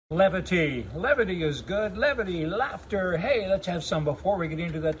Levity. Levity is good. Levity, laughter. Hey, let's have some before we get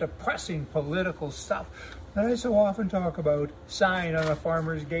into that depressing political stuff that I so often talk about. Sign on a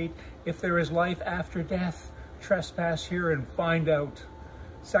farmer's gate. If there is life after death, trespass here and find out.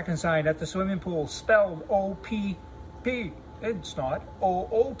 Second sign at the swimming pool, spelled O-P-P. It's not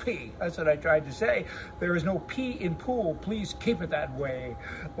O-O-P. That's what I tried to say. There is no P in pool. Please keep it that way.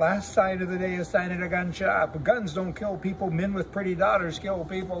 Last sign of the day is sign at a gun shop. Guns don't kill people. Men with pretty daughters kill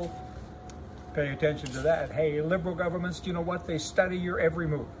people. Pay attention to that. Hey, liberal governments, do you know what? They study your every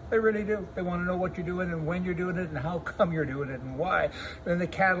move. They really do. They want to know what you're doing and when you're doing it and how come you're doing it and why. Then they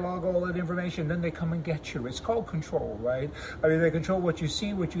catalog all that information. Then they come and get you. It's called control, right? I mean, they control what you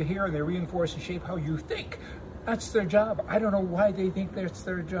see, what you hear, and they reinforce and shape how you think. That's their job. I don't know why they think that's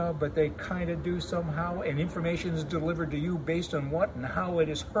their job, but they kind of do somehow. And information is delivered to you based on what and how it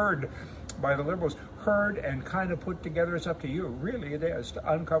is heard by the liberals. Heard and kind of put together. It's up to you. Really, it is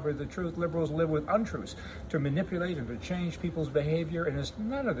to uncover the truth. Liberals live with untruths to manipulate and to change people's behavior, and it's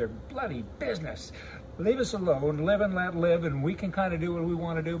none of their bloody business. Leave us alone. Live and let live, and we can kind of do what we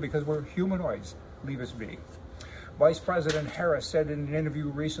want to do because we're humanoids. Leave us be. Vice President Harris said in an interview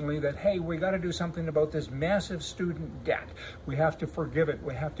recently that, hey, we got to do something about this massive student debt. We have to forgive it.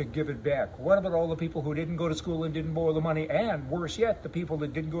 We have to give it back. What about all the people who didn't go to school and didn't borrow the money? And worse yet, the people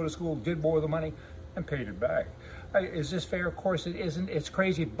that didn't go to school, did borrow the money and paid it back. Is this fair? Of course it isn't. It's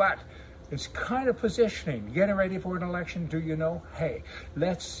crazy, but it's kind of positioning. Getting ready for an election, do you know? Hey,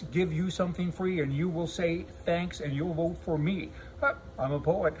 let's give you something free and you will say thanks and you'll vote for me. But I'm a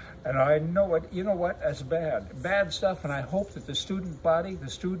poet and I know it. You know what? That's bad. Bad stuff, and I hope that the student body, the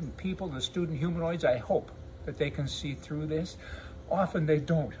student people, the student humanoids, I hope that they can see through this. Often they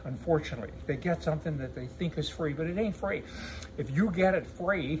don't, unfortunately. They get something that they think is free, but it ain't free. If you get it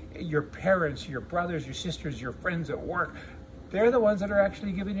free, your parents, your brothers, your sisters, your friends at work, they're the ones that are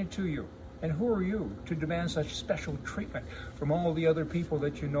actually giving it to you. And who are you to demand such special treatment from all the other people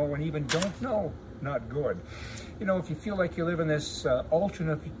that you know and even don't know? Not good. You know, if you feel like you live in this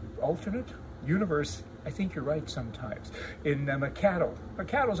alternate universe, I think you're right sometimes. In Macadam.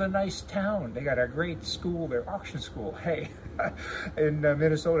 Macadam's a nice town. They got a great school, their auction school, hey, in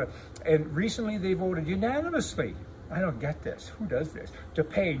Minnesota. And recently they voted unanimously, I don't get this, who does this, to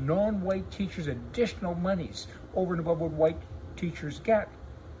pay non-white teachers additional monies over and above what white teachers get.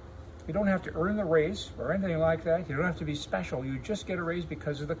 You don't have to earn the raise or anything like that. You don't have to be special. You just get a raise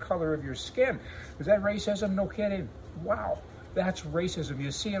because of the color of your skin. Is that racism? No kidding. Wow. That's racism. You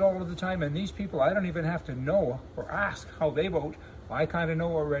see it all of the time. And these people, I don't even have to know or ask how they vote. I kind of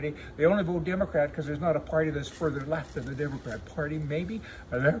know already. They only vote Democrat because there's not a party that's further left than the Democrat Party, maybe.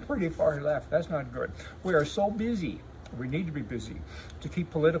 And they're pretty far left. That's not good. We are so busy. We need to be busy to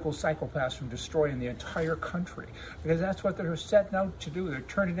keep political psychopaths from destroying the entire country, because that's what they're setting out to do. They're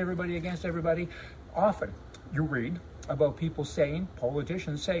turning everybody against everybody. Often you read about people saying,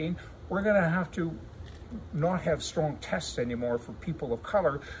 politicians saying, we're going to have to not have strong tests anymore for people of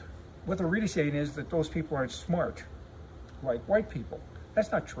color. What they're really saying is that those people aren't smart like white people.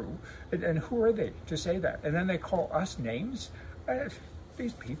 That's not true. And who are they to say that? And then they call us names?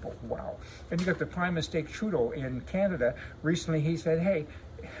 These people, wow. And you got the Prime Minister Trudeau in Canada. Recently he said, hey,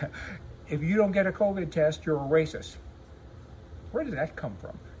 if you don't get a COVID test, you're a racist. Where did that come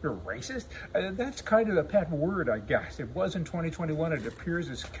from? You're a racist? That's kind of the pet word, I guess. It was in 2021. It appears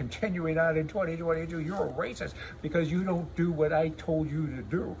it's continuing on in 2022. You're a racist because you don't do what I told you to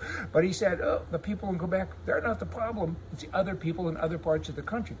do. But he said, oh, the people in Quebec, they're not the problem. It's the other people in other parts of the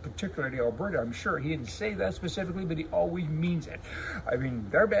country, particularly Alberta. I'm sure he didn't say that specifically, but he always means it. I mean,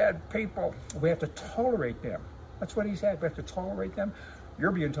 they're bad people. We have to tolerate them. That's what he said. We have to tolerate them.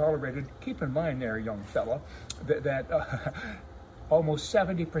 You're being tolerated. Keep in mind there, young fella, that almost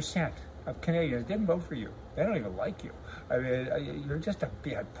 70% of Canadians didn't vote for you. They don't even like you. I mean, you're just a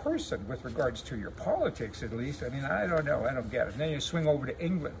bad person with regards to your politics, at least. I mean, I don't know. I don't get it. And then you swing over to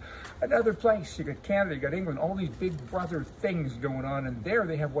England, another place. You got Canada, you got England, all these big brother things going on. And there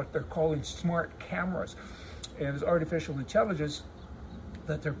they have what they're calling smart cameras. And there's artificial intelligence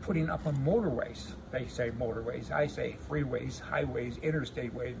that they're putting up on motorways. They say motorways, I say freeways, highways,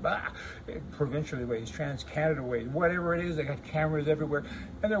 interstate ways, provincial ways, Trans-Canada ways, whatever it is. They got cameras everywhere,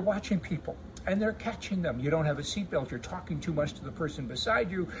 and they're watching people, and they're catching them. You don't have a seatbelt, you're talking too much to the person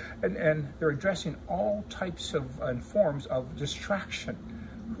beside you, and they're addressing all types of and forms of distraction.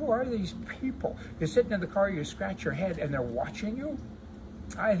 Who are these people? You're sitting in the car, you scratch your head, and they're watching you?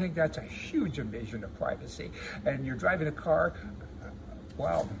 I think that's a huge invasion of privacy. And you're driving a car.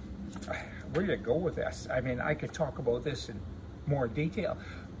 Wow, where do you go with this? I mean, I could talk about this in more detail,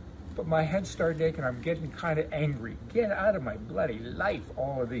 But my head started aching. I'm getting kind of angry. Get out of my bloody life,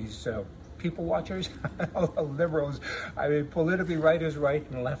 all of these people watchers, all the liberals. I mean, politically right is right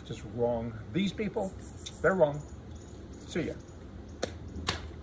and left is wrong. These people, they're wrong. See ya.